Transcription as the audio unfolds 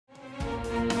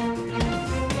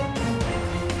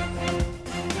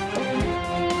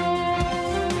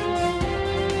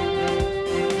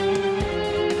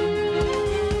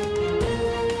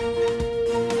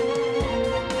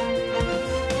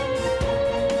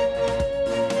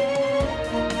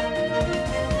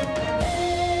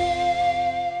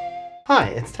Hi,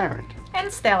 it's Tarrant.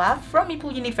 And Stella from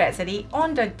Meeple University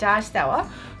on the Jahja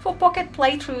for Pocket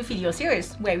Playthrough video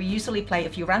series, where we usually play a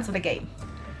few rounds of the game.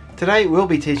 Today we'll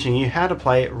be teaching you how to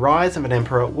play Rise of an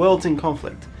Emperor Worlds in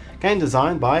Conflict, game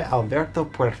designed by Alberto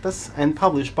Puertas and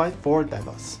published by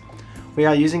 4Delos. We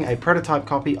are using a prototype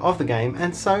copy of the game,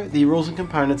 and so the rules and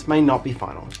components may not be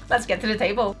final. Let's get to the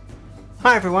table.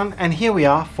 Hi everyone, and here we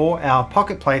are for our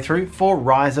pocket playthrough for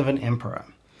Rise of an Emperor.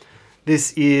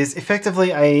 This is effectively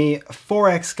a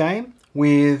 4X game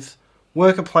with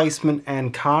worker placement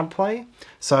and card play,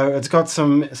 so it's got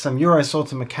some Euro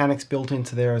sorts of mechanics built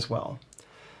into there as well.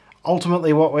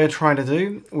 Ultimately what we're trying to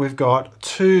do, we've got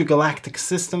two galactic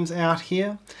systems out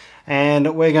here,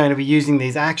 and we're going to be using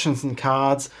these actions and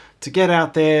cards to get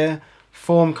out there,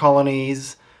 form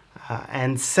colonies,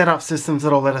 and set up systems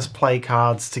that'll let us play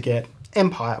cards to get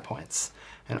empire points.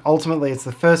 And ultimately it's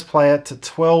the first player to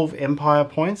 12 empire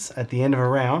points at the end of a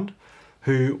round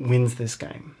who wins this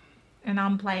game. And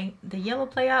I'm playing the yellow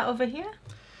player over here.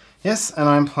 Yes, and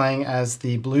I'm playing as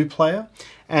the blue player.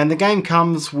 And the game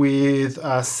comes with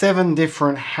 7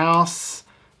 different house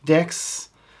decks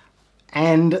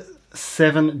and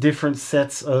 7 different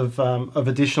sets of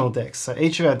additional decks. So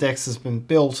each of our decks has been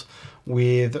built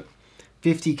with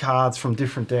 50 cards from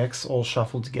different decks all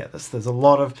shuffled together. So there's a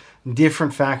lot of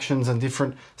different factions and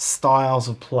different styles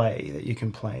of play that you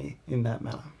can play in that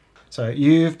manner. So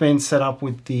you've been set up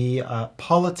with the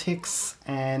politics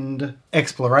and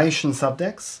exploration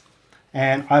subdecks,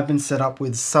 and I've been set up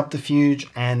with subterfuge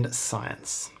and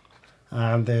science.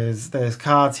 There's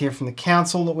cards here from the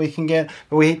council that we can get,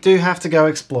 but we do have to go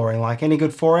exploring. Like any good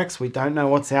 4X, we don't know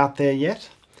what's out there yet.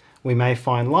 We may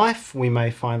find life, we may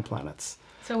find planets.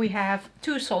 So we have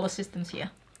 2 solar systems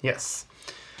here. Yes.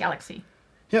 Galaxy.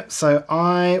 Yep, so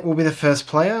I will be the first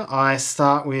player. I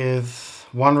start with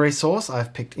 1 resource.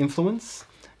 I've picked influence,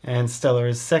 and Stella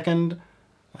is second,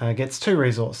 gets 2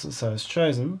 resources, so has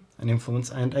chosen an influence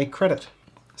and a credit.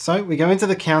 So we go into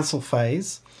the council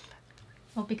phase.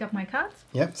 I'll pick up my cards.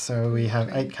 Yep, so we have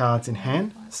 8 cards in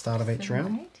hand, start of each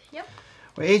round. 8. Yep.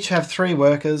 We each have 3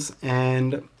 workers,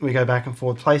 and we go back and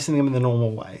forth, placing them in the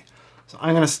normal way. So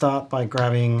I'm going to start by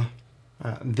grabbing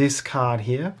this card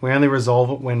here. We only resolve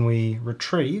it when we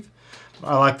retrieve.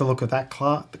 I like the look of that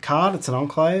card. It's an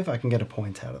enclave. I can get a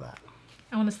point out of that.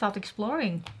 I want to start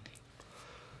exploring.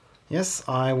 Yes,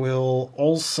 I will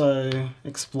also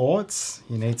explore.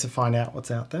 You need to find out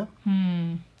what's out there.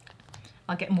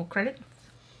 I'll get more credit.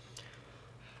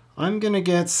 I'm going to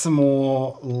get some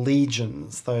more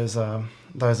legions. Those are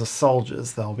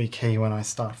soldiers. They'll be key when I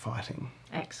start fighting.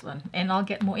 Excellent. And I'll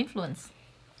get more influence.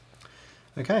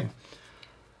 Okay.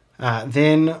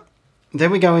 Then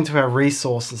we go into our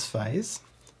resources phase.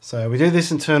 So we do this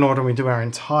in turn order, and we do our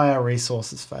entire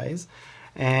resources phase.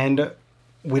 And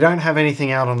we don't have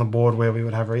anything out on the board where we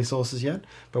would have resources yet,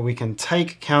 but we can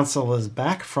take councillors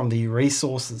back from the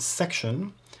resources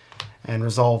section and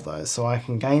resolve those. So I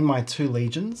can gain my 2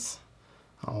 legions.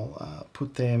 I'll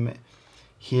put them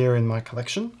here in my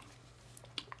collection.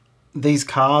 These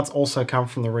cards also come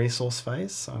from the resource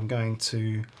phase, so I'm going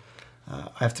to I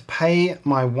have to pay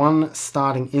my 1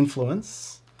 starting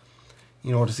influence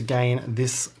in order to gain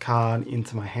this card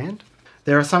into my hand.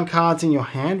 There are some cards in your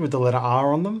hand with the letter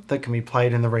R on them that can be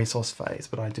played in the resource phase,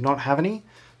 but I do not have any,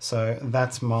 so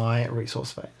that's my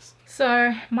resource phase.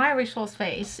 So my resource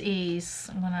phase is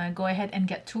I'm going to go ahead and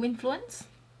get 2 influence.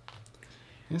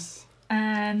 Yes.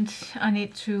 And I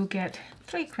need to get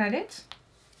 3 credits.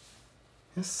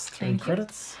 Yes, 3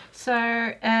 credits.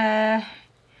 So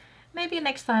maybe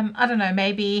next time, I don't know,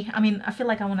 maybe, I mean, I feel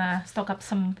like I want to stock up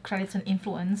some credits and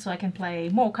influence so I can play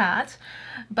more cards.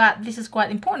 But this is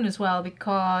quite important as well,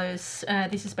 because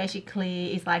this is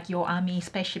basically, it's like your army,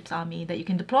 spaceship's army that you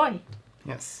can deploy.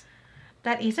 Yes.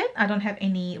 That is it. I don't have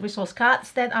any resource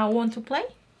cards that I want to play.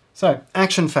 So,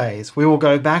 action phase. We will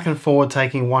go back and forward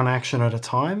taking 1 action at a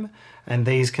time, and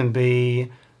these can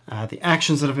be the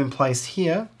actions that have been placed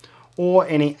here, or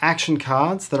any action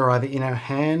cards that are either in our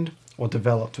hand or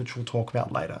developed, which we'll talk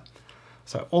about later.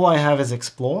 So all I have is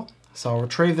explore. So I'll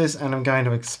retrieve this and I'm going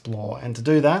to explore. And to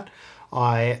do that,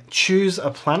 I choose a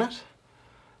planet.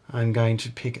 I'm going to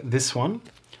pick this one.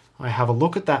 I have a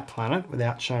look at that planet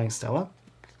without showing Stella.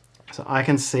 So I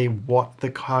can see what the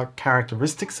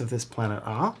characteristics of this planet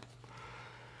are.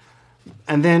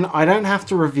 And then I don't have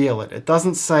to reveal it. It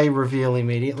doesn't say reveal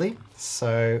immediately,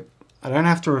 so I don't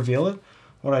have to reveal it.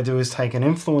 What I do is take an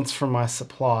influence from my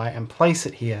supply and place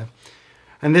it here.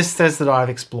 And this says that I've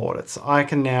explored it. So I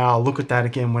can now look at that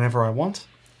again whenever I want,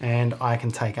 and I can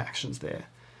take actions there.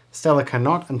 Stella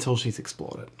cannot until she's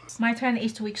explored it. My turn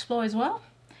is to explore as well.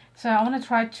 So I want to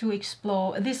try to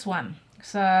explore this one.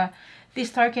 So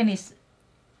this token is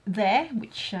there,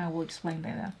 which we'll explain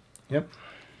later. Yep.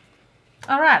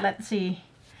 All right, let's see.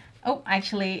 Oh,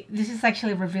 actually, this is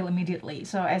actually reveal immediately.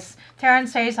 So as Tarrant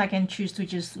says, I can choose to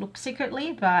just look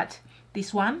secretly, but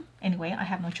this one, anyway, I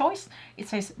have no choice. It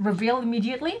says reveal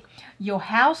immediately. Your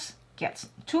house gets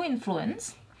 2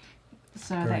 influence.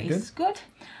 So that is good.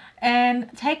 And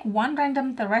take 1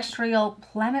 random terrestrial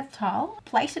planet tile,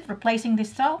 place it replacing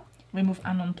this tile, remove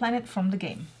unknown planet from the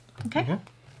game. Okay?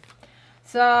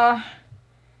 So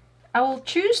I will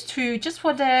choose to, just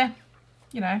for the,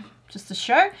 you know, just to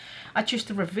show, I choose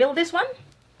to reveal this one.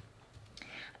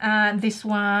 This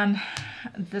one,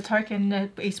 the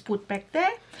token is put back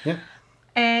there. Yep.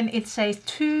 And it says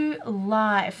 2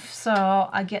 life. So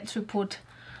I get to put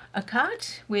a card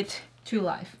with 2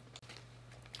 life.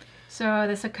 So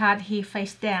there's a card here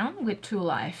face down with 2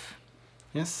 life.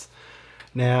 Yes.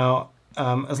 Now,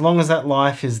 as long as that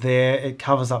life is there, it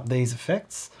covers up these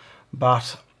effects.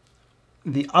 But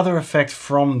the other effect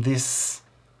from this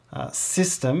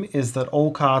system is that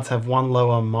all cards have 1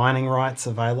 lower mining rights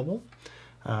available,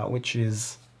 which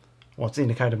is what's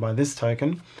indicated by this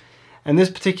token. And this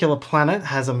particular planet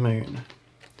has a moon.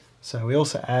 So we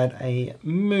also add a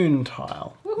moon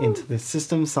tile into this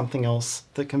system, something else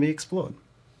that can be explored.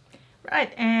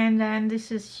 Right, and then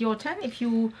this is your turn. If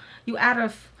you out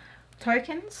of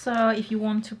tokens, so if you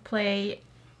want to play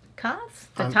cards,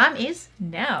 the time is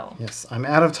now. Yes, I'm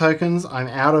out of tokens. I'm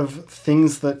out of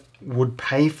things that would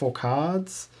pay for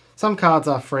cards. Some cards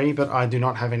are free, but I do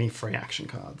not have any free action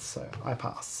cards, so I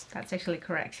pass. That's actually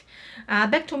correct.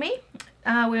 Back to me.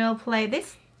 I will play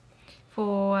this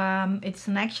for it's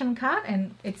an action card,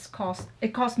 and it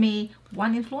cost me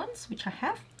 1 influence, which I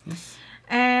have. Yes.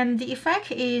 And the effect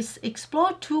is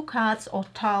explore 2 cards or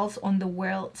tiles on the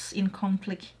worlds in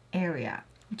conflict area,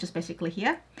 which is basically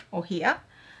here or here.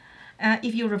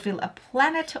 If you reveal a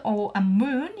planet or a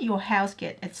moon, your house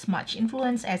gets as much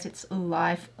influence as its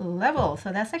life level.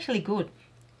 So that's actually good.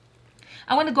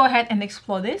 I want to go ahead and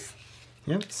explore this.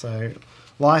 Yep, so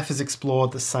life is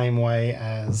explored the same way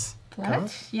as planet.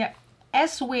 Cards. Yep.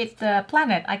 As with the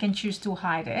planet, I can choose to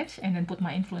hide it and then put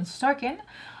my influence token.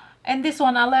 And this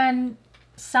one, I learned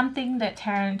something that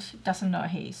Tarrant doesn't know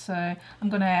here. So I'm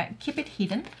going to keep it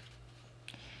hidden.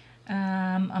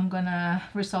 I'm going to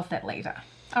resolve that later.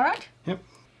 All right? Yep.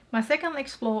 My second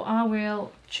explore, I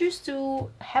will choose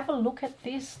to have a look at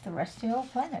this terrestrial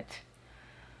planet.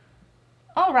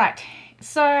 All right.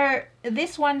 So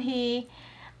this one here,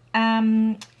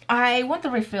 I want to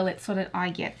refill it so that I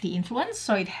get the influence.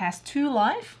 So it has 2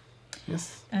 life.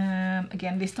 Yes.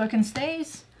 Again, this token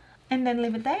stays. And then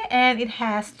leave it there, and it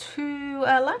has 2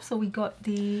 life, so we get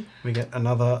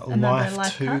another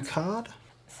life 2 card.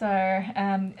 So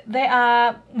there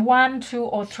are 1, 2,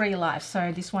 or 3 lives.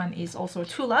 So this one is also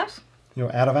 2 lives.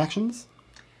 You're out of actions?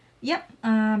 Yep,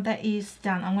 that is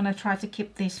done. I'm gonna try to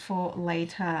keep this for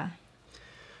later.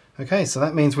 Okay, so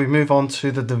that means we move on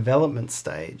to the development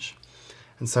stage.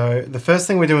 And so the first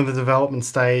thing we do in the development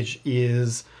stage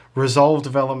is resolve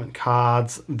development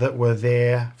cards that were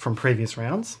there from previous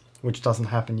rounds, which doesn't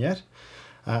happen yet.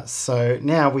 So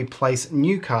now we place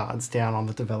new cards down on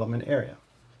the development area.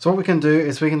 So what we can do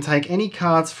is we can take any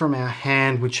cards from our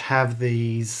hand which have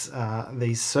these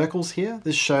circles here.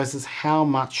 This shows us how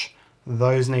much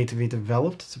those need to be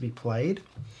developed to be played.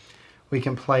 We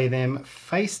can play them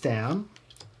face down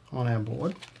on our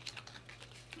board.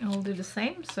 I'll do the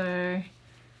same. So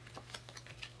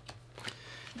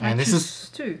and this is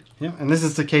 2. Yeah, and this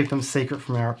is to keep them secret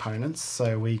from our opponents,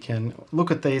 so we can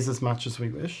look at these as much as we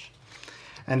wish.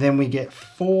 And then we get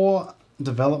 4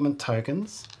 development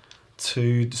tokens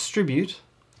to distribute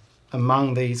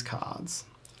among these cards.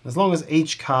 As long as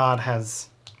each card has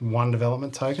 1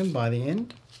 development token by the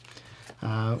end,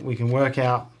 we can work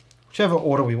out whichever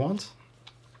order we want.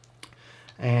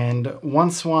 And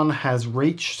once one has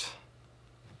reached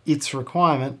its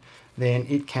requirement, then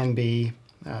it can be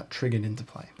triggered into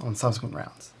play on subsequent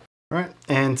rounds. Right,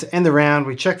 and to end the round,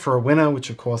 we check for a winner, which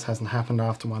of course hasn't happened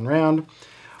after 1 round.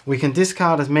 We can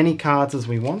discard as many cards as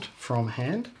we want from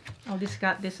hand. I'll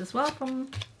discard this as well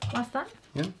from last time.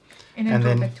 Yeah. And then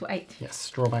draw back to 8. Yes,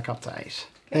 draw back up to 8. Okay.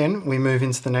 Then we move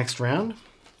into the next round.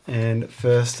 And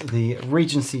first, the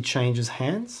Regency changes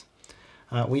hands.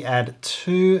 We add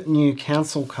 2 new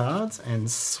council cards and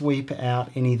sweep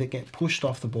out any that get pushed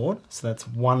off the board. So that's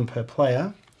 1 per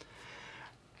player.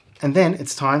 And then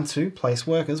it's time to place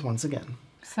workers once again.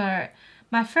 So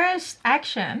my first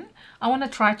action, I want to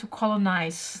try to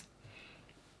colonize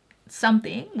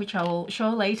something, which I will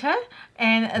show later.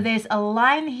 And there's a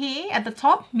line here at the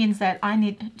top, means that I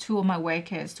need 2 of my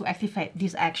workers to activate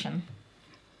this action.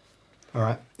 All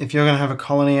right, if you're going to have a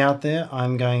colony out there,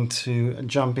 I'm going to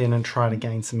jump in and try to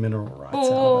gain some mineral rights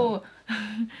out of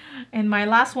it. And my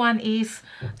last one is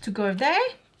to go there.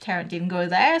 Tarrant didn't go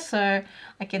there, so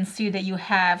I can see that you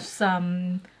have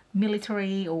some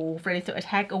military or ready to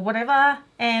attack or whatever,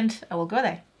 and I will go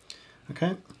there.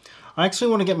 Okay. I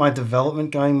actually want to get my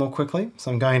development going more quickly,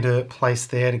 so I'm going to place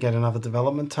there to get another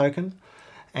development token.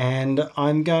 And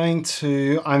I'm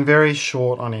very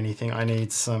short on anything. I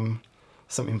need some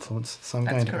influence, so I'm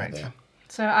going to go there.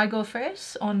 So I go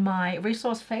first on my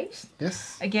resource phase.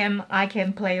 Yes. Again, I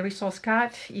can play a resource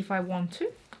card if I want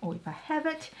to, or if I have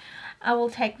it. I will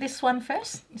take this one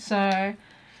first. So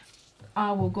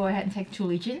I will go ahead and take 2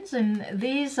 legions, and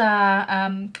these are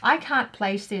I can't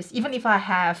place this even if I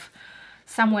have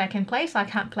somewhere I can place. I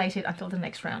can't place it until the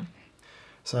next round.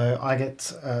 So I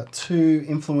get 2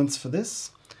 influence for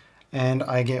this, and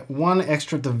I get 1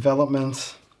 extra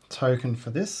development token for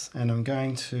this, and I'm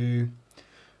going to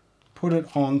put it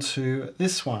onto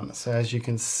this one. So as you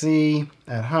can see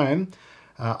at home,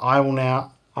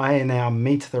 I now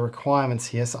meet the requirements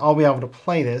here, so I'll be able to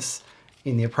play this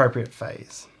in the appropriate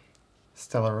phase.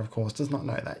 Stella, of course, does not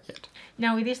know that yet.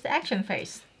 Now it is the action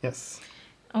phase. Yes.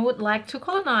 I would like to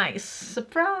colonize.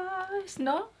 Surprise,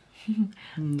 no?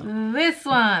 No. This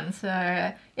one.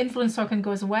 So influence token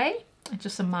goes away. It's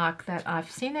just a mark that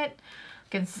I've seen it.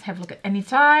 You can have a look at any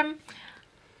time.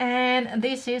 And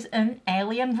this is an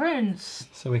alien runes.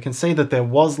 So we can see that there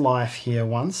was life here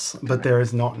once, but there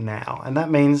is not now. And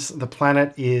that means the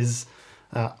planet is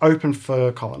open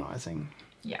for colonizing.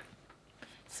 Yeah.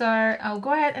 So I'll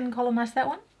go ahead and colonize that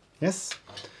one. Yes.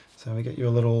 So we get you a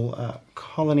little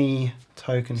colony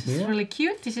token here. This is really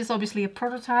cute. This is obviously a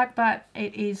prototype, but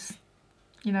it is,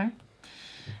 you know,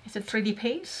 it's a 3D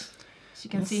piece, as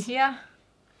you can see here.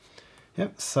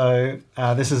 Yep, so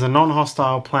this is a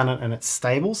non-hostile planet and it's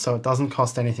stable, so it doesn't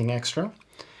cost anything extra.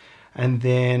 And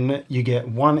then you get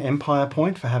 1 empire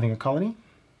point for having a colony.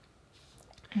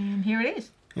 And here it is.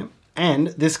 Yep. And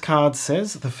this card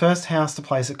says the first house to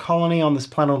place a colony on this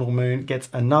planet or moon gets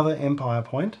another empire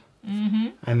point.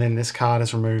 And then this card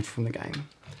is removed from the game.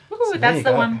 Ooh, so that's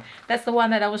the one. That's the one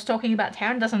that I was talking about.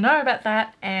 Tarrant doesn't know about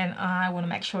that, and I want to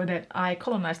make sure that I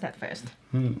colonize that first.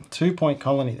 2-point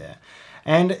colony there.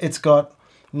 And it's got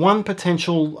 1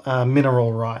 potential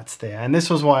mineral rights there. And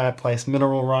this was why I placed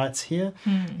mineral rights here.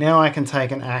 Now I can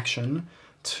take an action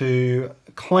to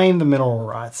claim the mineral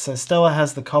rights. So Stella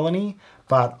has the colony,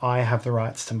 but I have the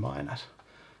rights to mine it.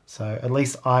 So at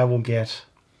least I will get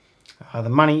the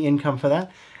money income for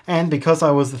that. And because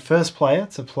I was the first player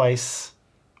to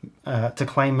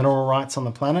claim mineral rights on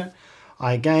the planet,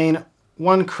 I gain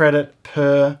 1 credit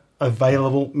per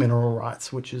available mineral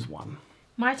rights, which is 1.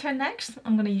 My turn next.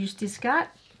 I'm going to use this card.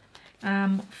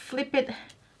 Flip it,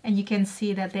 and you can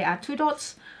see that there are 2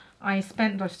 dots. I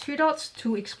spent those 2 dots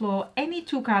to explore any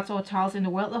 2 cards or tiles in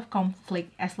the world of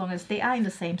conflict as long as they are in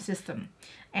the same system.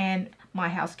 And my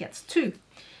house gets 2.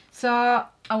 So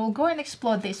I will go and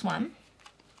explore this one.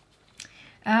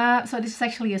 So this is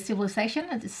actually a civilization,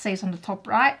 as it says on the top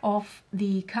right of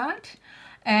the card.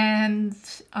 And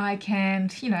I can,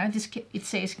 you know, it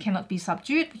says cannot be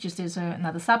subdued, which is there's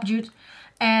another subdued.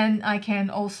 And I can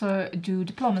also do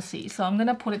diplomacy. So I'm going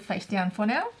to put it face down for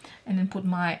now and then put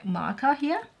my marker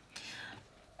here.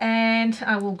 And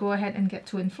I will go ahead and get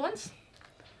 2 influence.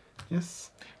 Yes.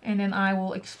 And then I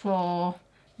will explore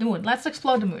the moon. Let's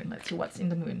explore the moon. Let's see what's in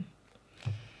the moon.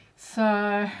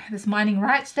 So there's mining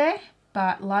rights there,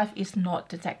 but life is not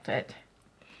detected.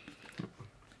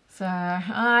 So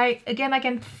I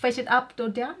can face it up or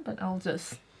down, but I'll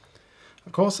just...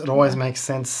 Of course, it always makes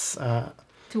sense...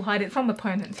 to hide it from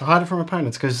opponents. To hide it from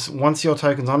opponents, because once your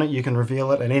token's on it, you can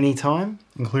reveal it at any time,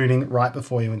 including right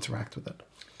before you interact with it.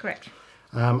 Correct.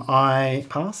 I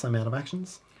pass. I'm out of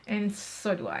actions. And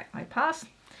so do I. I pass,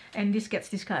 and this gets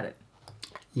discarded.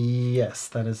 Yes,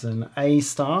 that is an A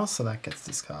star, so that gets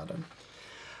discarded.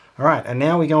 All right, and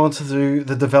now we go on to do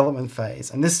the development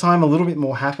phase. And this time a little bit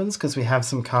more happens because we have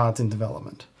some cards in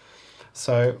development.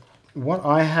 So what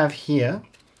I have here,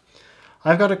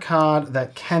 I've got a card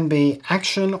that can be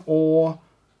action or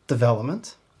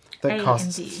development that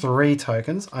costs 3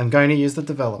 tokens. I'm going to use the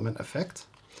development effect.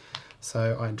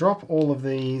 So I drop all of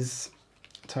these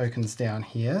tokens down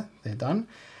here. They're done.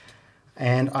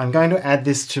 And I'm going to add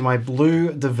this to my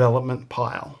blue development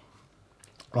pile,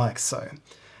 like so.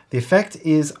 The effect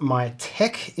is my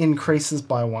tech increases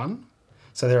by 1.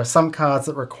 So there are some cards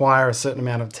that require a certain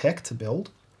amount of tech to build.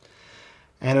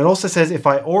 And it also says if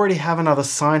I already have another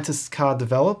scientist card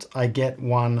developed, I get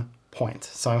 1 point.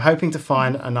 So I'm hoping to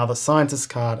find another scientist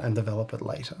card and develop it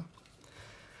later.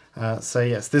 So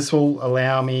yes, this will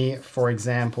allow me, for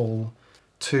example,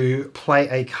 to play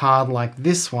a card like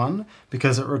this one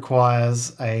because it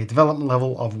requires a development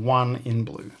level of 1 in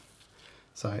blue.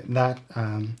 So that,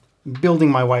 building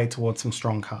my way towards some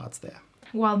strong cards there.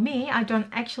 While me, I don't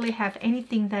actually have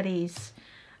anything that is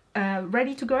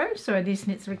ready to go. So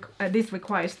this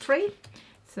requires 3.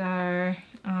 So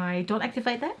I don't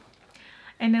activate that.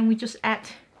 And then we just add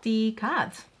the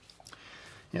cards.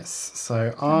 Yes,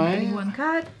 so I'm adding 1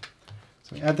 card.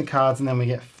 So we add the cards and then we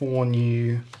get 4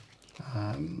 new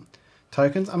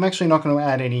tokens. I'm actually not going to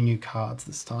add any new cards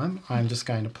this time. I'm just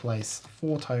going to place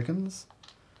 4 tokens.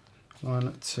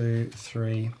 1, 2,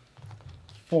 3,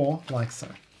 4, like so.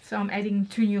 So I'm adding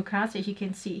 2 new cards, as you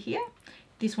can see here.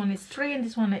 This one is 3 and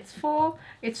this one is 4.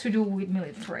 It's to do with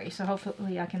military, so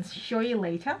hopefully I can show you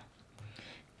later.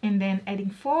 And then adding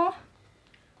 4.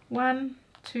 1,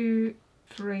 2,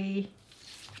 3.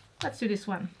 Let's do this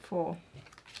one, 4.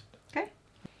 Okay.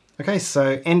 Okay,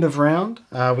 so end of round.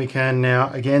 We can now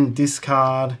again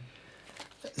discard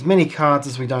as many cards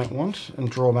as we don't want and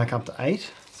draw back up to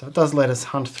 8. So it does let us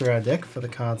hunt through our deck for the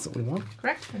cards that we want.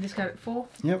 Correct, I discarded 4.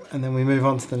 Yep, and then we move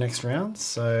on to the next round.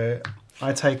 So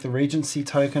I take the Regency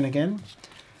token again,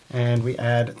 and we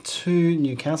add 2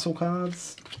 new council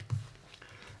cards.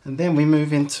 And then we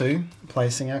move into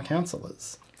placing our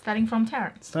councillors. Starting from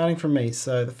Tarrant. Starting from me.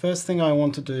 So the first thing I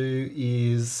want to do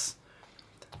is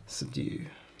subdue.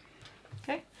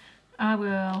 Okay, I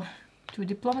will do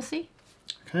diplomacy.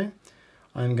 Okay,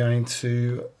 I'm going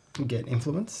to get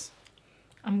influence.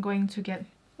 I'm going to get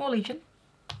more legion.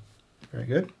 Very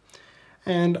good.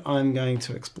 And I'm going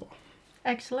to explore.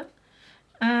 Excellent.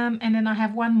 And then I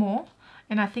have 1 more,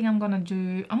 and I think I'm gonna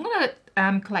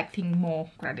collecting more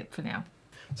credit for now.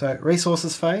 So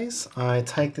resources phase, I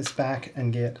take this back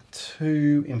and get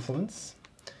 2 influence.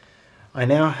 I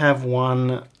now have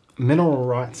 1 mineral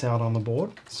rights out on the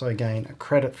board, so I gain a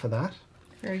credit for that.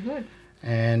 Very good.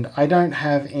 And I don't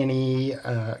have any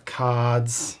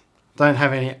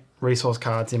resource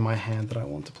cards in my hand that I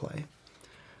want to play.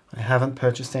 I haven't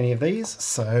purchased any of these,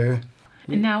 so...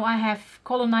 And now I have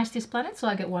colonized this planet, so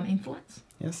I get 1 influence.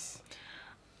 Yes.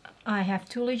 I have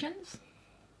 2 legions.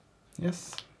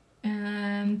 Yes.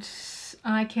 And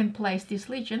I can place these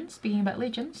legions, speaking about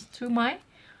legions, to my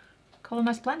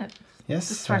colonized planet. Yes.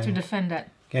 Just try to defend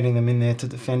that. Getting them in there to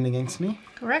defend against me.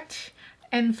 Correct.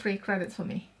 And 3 credits for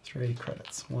me. 3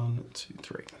 credits. 1, 2,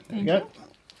 3. There Thank we go.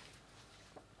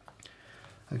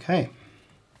 Okay.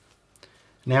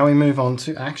 Now we move on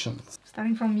to actions.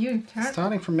 Starting from you, Tarrant.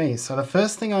 Starting from me. So the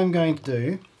first thing I'm going to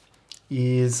do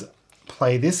is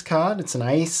play this card. It's an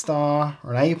A star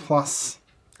or an A+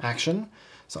 action.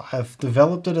 So I've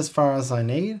developed it as far as I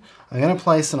need. I'm going to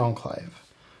place an enclave.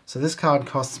 So this card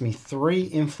costs me 3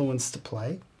 influence to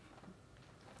play.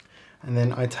 And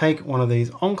then I take one of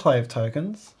these enclave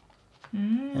tokens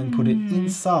and put it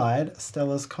inside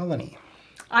Stella's colony.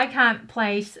 I can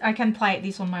play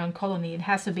this on my own colony. It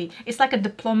has to be. It's like a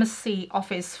diplomacy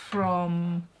office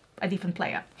from a different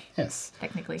player. Yes.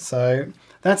 Technically. So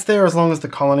that's there as long as the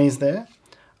colony's there.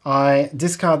 I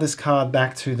discard this card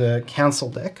back to the council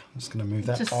deck. I'm just going to move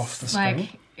that Just off the screen.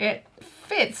 like it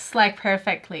fits like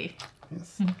perfectly.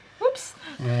 Yes. Whoops.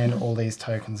 And all these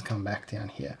tokens come back down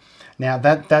here. Now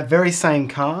that very same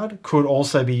card could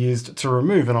also be used to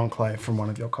remove an enclave from one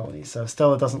of your colonies. So if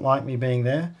Stella doesn't like me being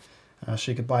there,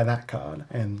 she could buy that card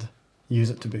and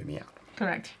use it to boot me out.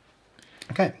 Correct.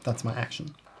 Okay, that's my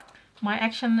action. My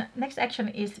next action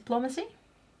is diplomacy.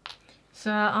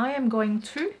 So I am going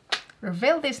to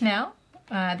reveal this now.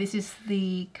 This is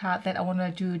the card that I want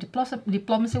to do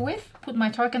diplomacy with. Put my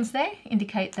tokens there,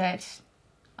 indicate that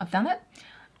I've done it.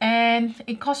 And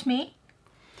it cost me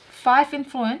 5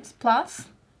 influence plus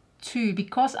 2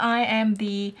 because I am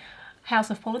the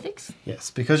House of Politics. Yes,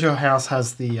 because your house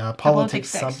has the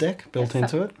politics subdeck built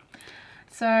into it.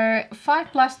 So 5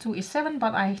 plus 2 is 7,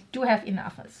 but I do have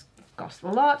enough. It's cost a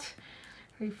lot.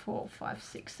 3, 4, 5,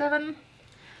 6, 7.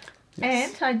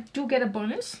 Yes. And I do get a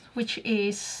bonus, which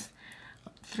is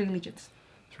 3 legions.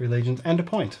 3 legions and a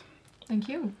point. Thank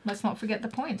you. Let's not forget the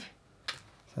point.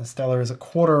 So Stella is a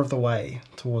quarter of the way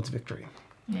towards victory.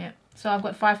 Yeah. So I've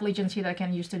got 5 legions here that I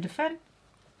can use to defend.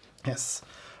 Yes.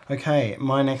 Okay,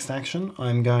 my next action,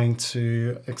 I'm going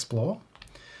to explore.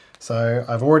 So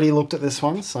I've already looked at this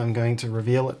one, so I'm going to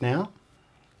reveal it now.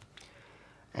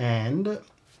 And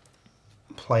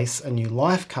place a new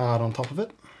life card on top of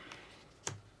it.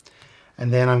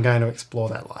 And then I'm going to explore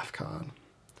that life card.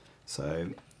 So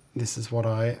this is what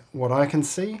I can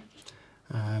see.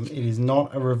 It is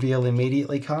not a reveal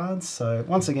immediately card, so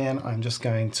once again I'm just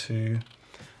going to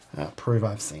prove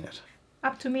I've seen it.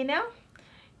 Up to me now.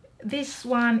 This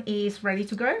one is ready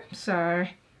to go, so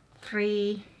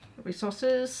 3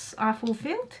 resources are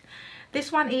fulfilled.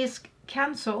 This one is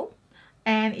cancel,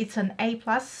 and it's an A+,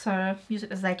 so use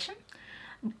it as action.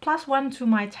 +1 to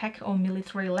my tech or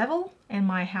military level, and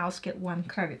my house get 1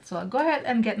 credit. So I'll go ahead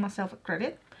and get myself a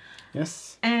credit.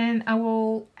 Yes. And I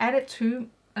will add it to,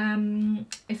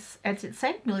 as it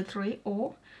said, military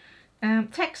or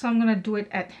tech. So I'm going to do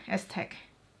it as tech.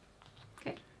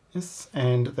 Okay. Yes,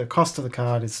 and the cost of the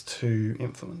card is 2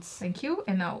 influence. Thank you,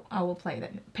 and now I will pay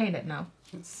that now.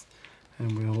 Yes,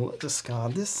 and we'll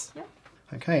discard this. Yeah.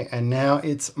 Okay, and now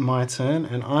it's my turn,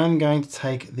 and I'm going to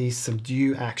take the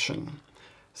subdue action.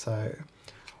 So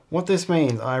what this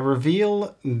means, I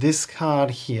reveal this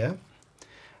card here.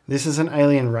 This is an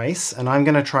alien race, and I'm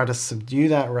going to try to subdue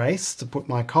that race to put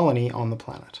my colony on the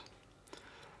planet.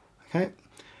 Okay.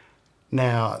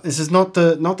 Now, this is not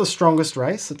the strongest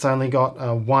race. It's only got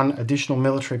 1 additional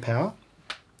military power.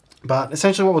 But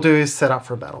essentially what we'll do is set up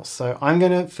for a battle. So I'm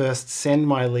going to first send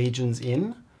my legions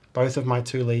in, both of my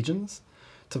 2 legions,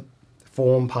 to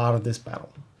form part of this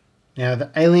battle. Now,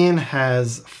 the alien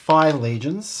has 5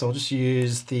 legions, so I'll just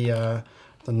use the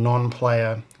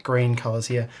non-player green colours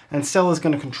here. And Stella's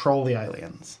going to control the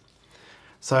aliens.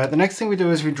 So the next thing we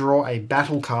do is we draw a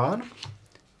battle card.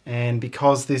 And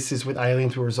because this is with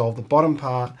aliens, we resolve the bottom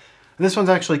part. And this one's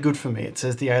actually good for me. It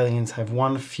says the aliens have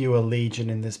 1 fewer legion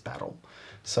in this battle.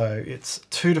 So it's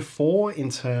 2 to 4 in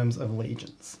terms of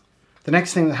legions. The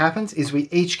next thing that happens is we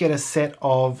each get a set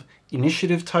of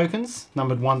initiative tokens,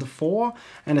 numbered 1 to 4,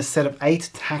 and a set of 8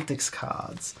 tactics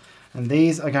cards. And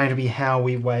these are going to be how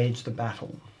we wage the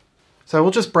battle. So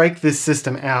we'll just break this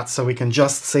system out so we can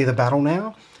just see the battle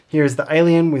now. Here is the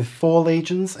alien with 4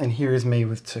 legions, and here is me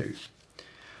with 2.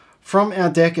 From our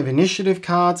deck of initiative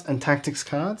cards and tactics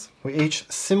cards, we each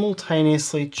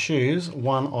simultaneously choose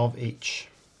 1 of each.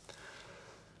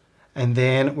 And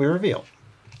then we reveal.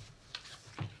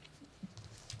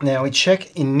 Now we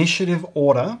check initiative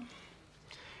order.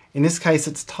 In this case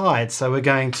it's tied, so we're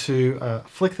going to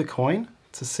flick the coin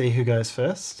to see who goes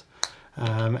first.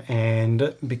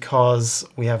 And because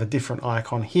we have a different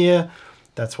icon here,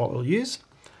 that's what we'll use.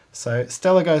 So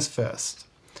Stella goes first.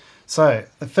 So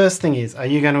the first thing is, are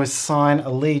you going to assign a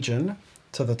legion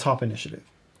to the top initiative?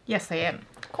 Yes, I am.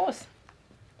 Of course.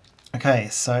 Okay,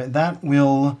 so that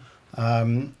will,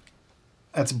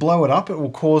 let's blow it up. It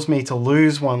will cause me to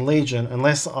lose 1 legion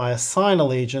unless I assign a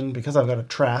legion. Because I've got a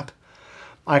trap,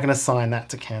 I can assign that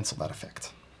to cancel that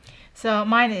effect. So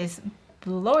mine is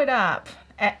blow it up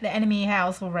at the enemy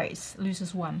house or race,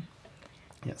 loses 1.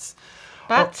 Yes.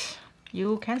 But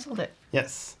you cancelled it.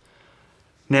 Yes.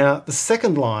 Now, the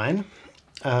second line,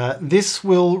 this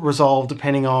will resolve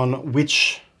depending on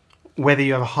whether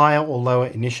you have a higher or lower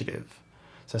initiative.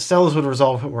 So Stella's would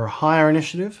resolve if it were a higher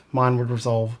initiative, mine would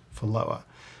resolve for lower.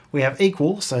 We have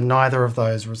equal, so neither of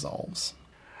those resolves.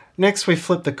 Next, we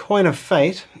flip the coin of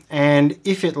fate, and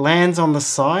if it lands on the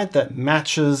side that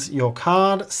matches your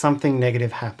card, something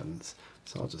negative happens.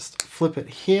 So I'll just flip it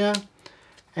here,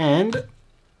 and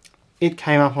it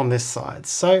came up on this side.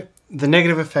 So the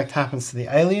negative effect happens to the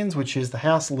aliens, which is the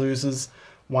house loses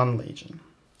 1 legion.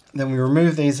 Then we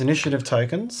remove these initiative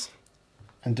tokens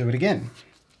and do it again.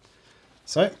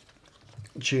 So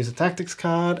choose a tactics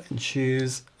card and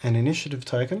choose an initiative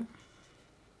token.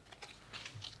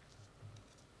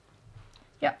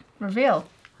 Yep, reveal.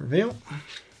 Reveal.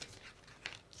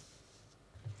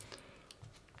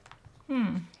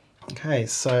 Okay,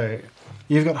 so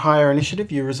you've got higher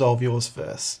initiative, you resolve yours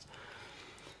first.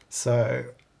 So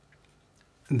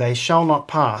they shall not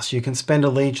pass. You can spend a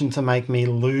legion to make me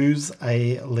lose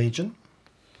a legion.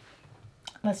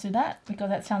 Let's do that, because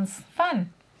that sounds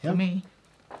fun for me.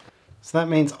 So that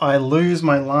means I lose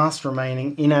my last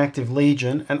remaining inactive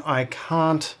legion and I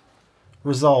can't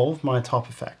resolve my top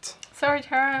effect. Sorry,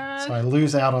 Tarrant. So I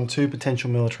lose out on 2 potential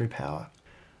military power.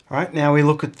 All right, now we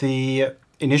look at the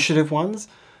initiative ones.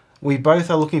 We both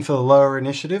are looking for the lower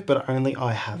initiative, but only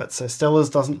I have it. So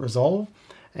Stella's doesn't resolve,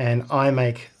 and I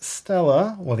make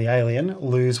Stella, or the alien,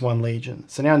 lose 1 legion.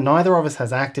 So now neither of us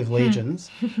has active legions,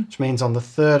 which means on the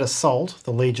 3rd assault,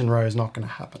 the legion row is not going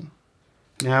to happen.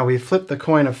 Now we flip the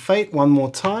coin of fate 1 more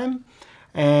time,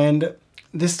 and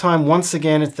this time, once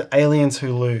again, it's the aliens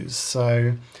who lose.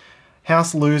 So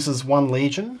house loses 1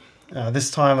 legion. This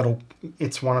time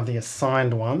it's one of the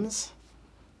assigned ones.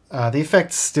 The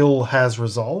effect still has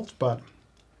resolved, but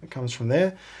it comes from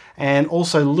there. And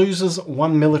also loses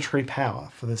 1 military power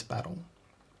for this battle.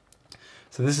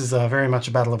 So this is very much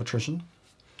a battle of attrition.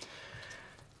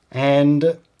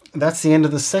 And that's the end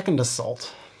of the 2nd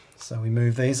assault. So we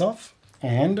move these off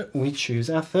and we choose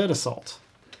our 3rd assault.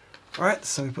 All right,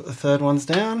 so we put the 3rd ones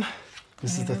down.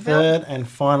 This is the 3rd and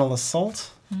final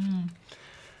assault.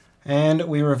 And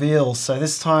we reveal. So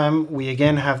this time we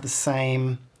again have the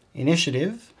same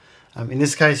initiative. In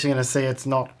this case, you're going to see it's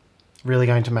not really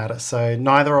going to matter. So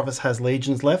neither of us has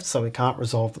legions left, so we can't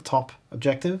resolve the top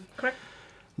objective. Correct.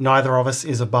 Neither of us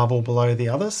is above or below the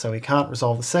other, so we can't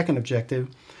resolve the second objective,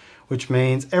 which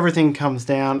means everything comes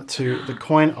down to the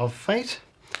coin of fate.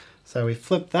 So we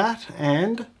flip that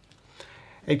and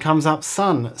it comes up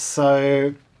sun.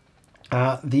 So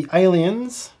the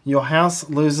aliens, your house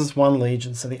loses 1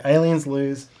 legion. So the aliens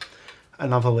lose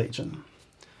another legion.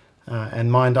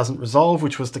 And mine doesn't resolve,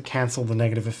 which was to cancel the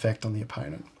negative effect on the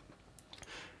opponent.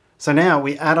 So now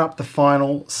we add up the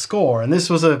final score. And this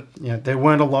was there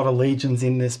weren't a lot of legions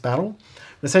in this battle.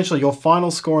 But essentially your final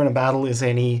score in a battle is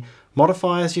any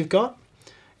modifiers you've got,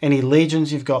 any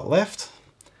legions you've got left,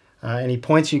 any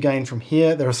points you gain from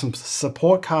here. There are some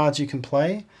support cards you can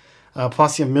play,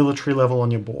 plus your military level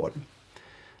on your board.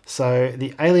 So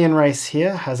the alien race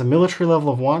here has a military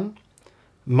level of 1,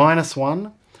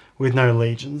 -1, with no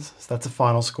legions. So that's a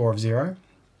final score of 0.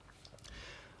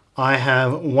 I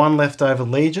have 1 leftover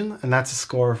legion, and that's a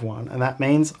score of 1. And that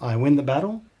means I win the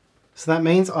battle. So that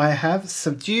means I have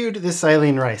subdued this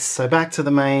alien race. So back to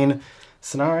the main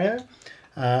scenario.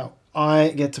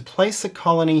 I get to place a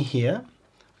colony here,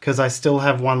 because I still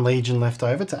have 1 legion left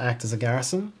over to act as a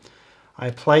garrison.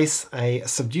 I place a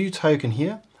subdue token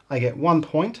here. I get 1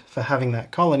 point for having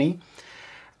that colony.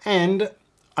 And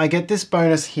I get this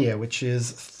bonus here, which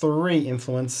is 3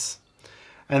 influence.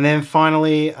 And then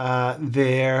finally,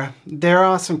 there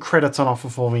are some credits on offer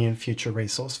for me in future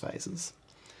resource phases.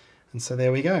 And so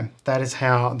there we go. That is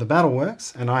how the battle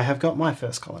works, and I have got my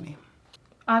first colony.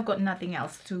 I've got nothing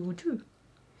else to do.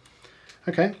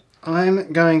 Okay,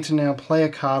 I'm going to now play a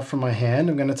card from my hand.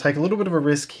 I'm going to take a little bit of a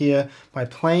risk here by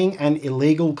playing an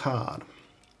illegal card.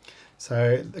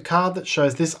 So the card that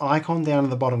shows this icon down in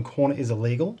the bottom corner is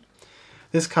illegal.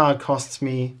 This card costs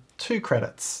me 2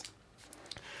 credits.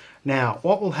 Now,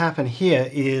 what will happen here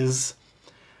is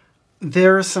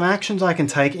there are some actions I can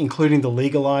take, including the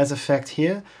legalize effect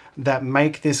here, that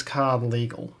make this card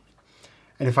legal.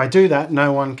 And if I do that,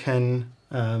 no one can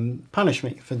punish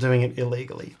me for doing it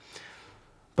illegally.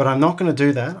 But I'm not going to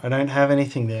do that. I don't have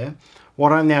anything there.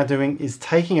 What I'm now doing is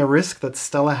taking a risk that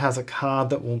Stella has a card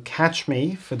that will catch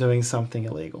me for doing something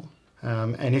illegal.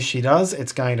 And if she does,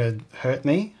 it's going to hurt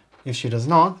me. If she does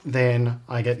not, then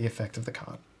I get the effect of the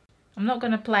card. I'm not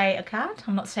going to play a card.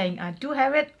 I'm not saying I do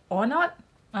have it or not.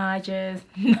 I just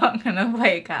not going to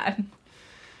play a card.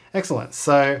 Excellent.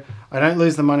 So I don't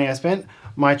lose the money I spent.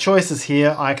 My choices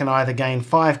here, I can either gain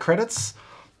 5 credits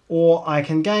or I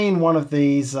can gain one of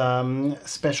these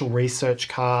special research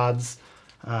cards.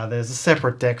 There's a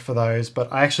separate deck for those,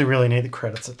 but I actually really need the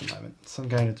credits at the moment. So I'm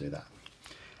going to do that.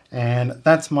 And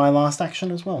that's my last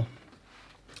action as well.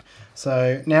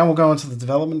 So now we'll go into the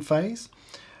development phase.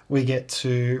 We get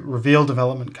to reveal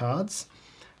development cards.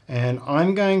 And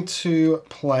I'm going to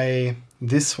play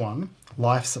this one,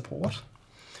 Life Support.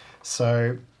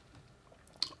 So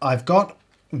I've got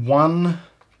 1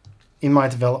 in my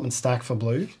development stack for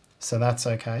blue, so that's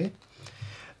okay.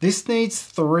 This needs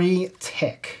 3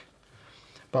 tech.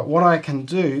 But what I can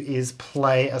do is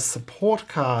play a support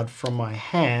card from my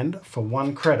hand for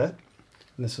 1 credit.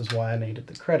 And this is why I needed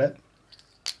the credit.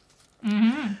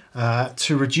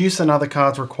 To reduce another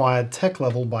card's required tech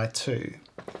level by 2.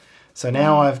 So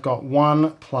now I've got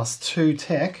 1 plus 2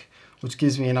 tech, which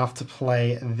gives me enough to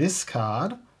play this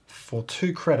card for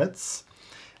 2 credits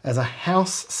as a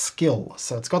house skill.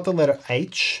 So it's got the letter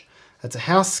H. It's a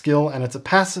house skill and it's a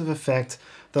passive effect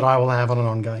that I will have on an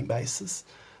ongoing basis.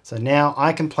 So now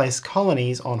I can place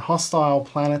colonies on hostile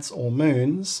planets or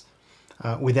moons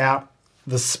without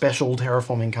the special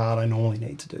terraforming card I normally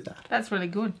need to do that. That's really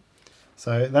good.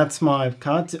 So that's my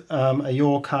card. Are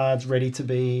your cards ready to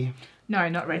be? No,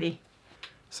 not ready.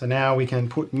 So now we can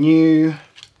put new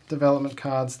development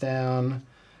cards down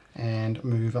and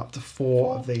move up to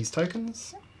 4 of these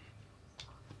tokens.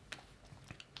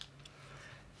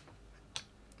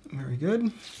 Very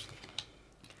good.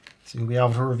 So you'll be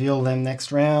able to reveal them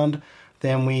next round.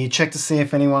 Then we check to see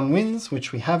if anyone wins,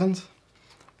 which we haven't.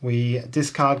 We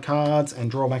discard cards and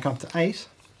draw back up to 8.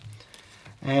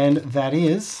 And that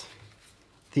is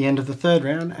the end of the 3rd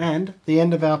round and the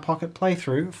end of our pocket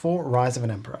playthrough for Rise of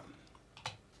an Emperor.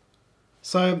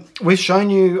 So we've shown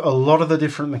you a lot of the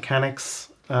different mechanics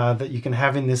that you can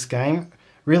have in this game,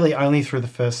 really only through the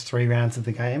first 3 rounds of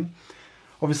the game.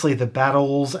 Obviously the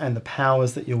battles and the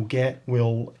powers that you'll get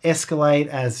will escalate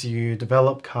as you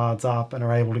develop cards up and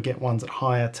are able to get ones at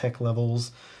higher tech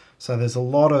levels. So there's a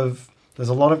lot of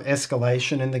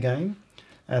escalation in the game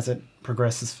as it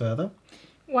progresses further.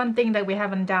 One thing that we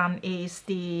haven't done is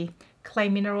the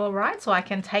claim mineral right, so I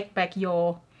can take back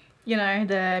your, you know,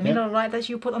 the mineral right that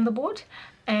you put on the board,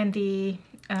 and the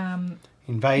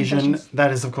invasion.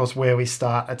 That is, of course, where we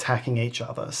start attacking each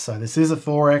other. So this is a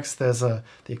 4X. There's the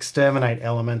exterminate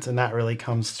element, and that really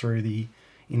comes through the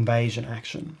invasion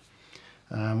action.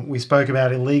 We spoke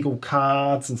about illegal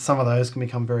cards, and some of those can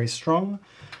become very strong.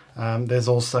 There's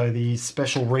also the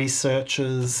special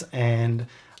researchers and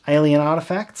alien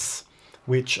artifacts,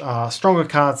 which are stronger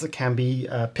cards that can be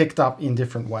picked up in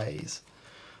different ways.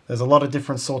 There's a lot of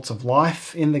different sorts of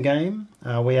life in the game.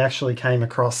 We actually came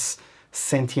across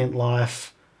sentient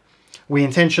life. We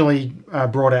intentionally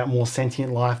brought out more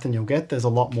sentient life than you'll get. There's a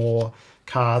lot more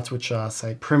cards which are,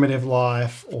 say, primitive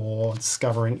life or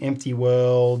discovering empty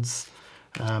worlds,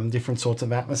 different sorts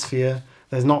of atmosphere.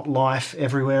 There's not life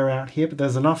everywhere out here, but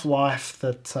there's enough life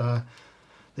that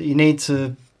that you need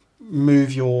to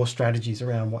move your strategies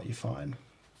around what you find.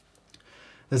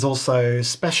 There's also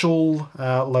special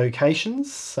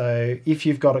locations. So if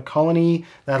you've got a colony,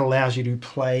 that allows you to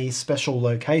play special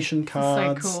location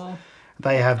cards. So cool.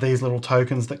 They have these little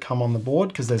tokens that come on the board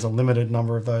because there's a limited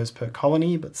number of those per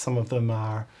colony, but some of them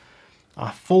are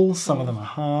full, some of them are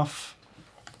half.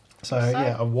 So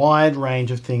yeah, a wide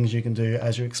range of things you can do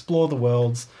as you explore the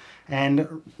worlds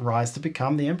and rise to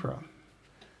become the Emperor.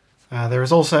 There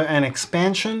is also an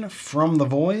expansion from the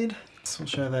Void. So I'll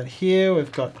show that here.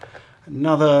 We've got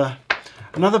another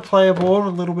player board, a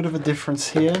little bit of a difference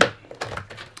here.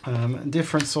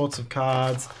 Different sorts of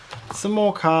cards, some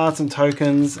more cards and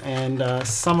tokens, and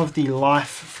some of the life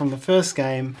from the first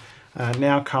game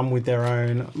now come with their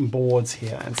own boards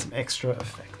here and some extra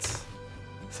effects.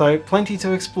 So plenty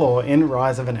to explore in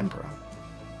Rise of an Emperor.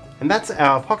 And that's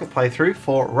our pocket playthrough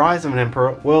for Rise of an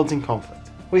Emperor Worlds in Conflict.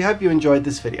 We hope you enjoyed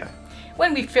this video.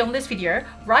 When we film this video,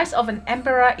 Rise of an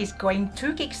Emperor is going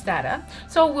to Kickstarter,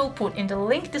 so we'll put in the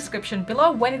link description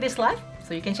below when it is live,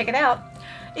 so you can check it out.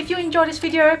 If you enjoyed this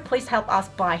video, please help us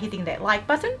by hitting that like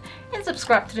button and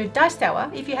subscribe to the Dice Tower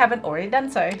if you haven't already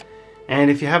done so. And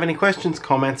if you have any questions,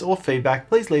 comments or feedback,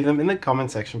 please leave them in the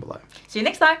comment section below. See you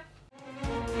next time!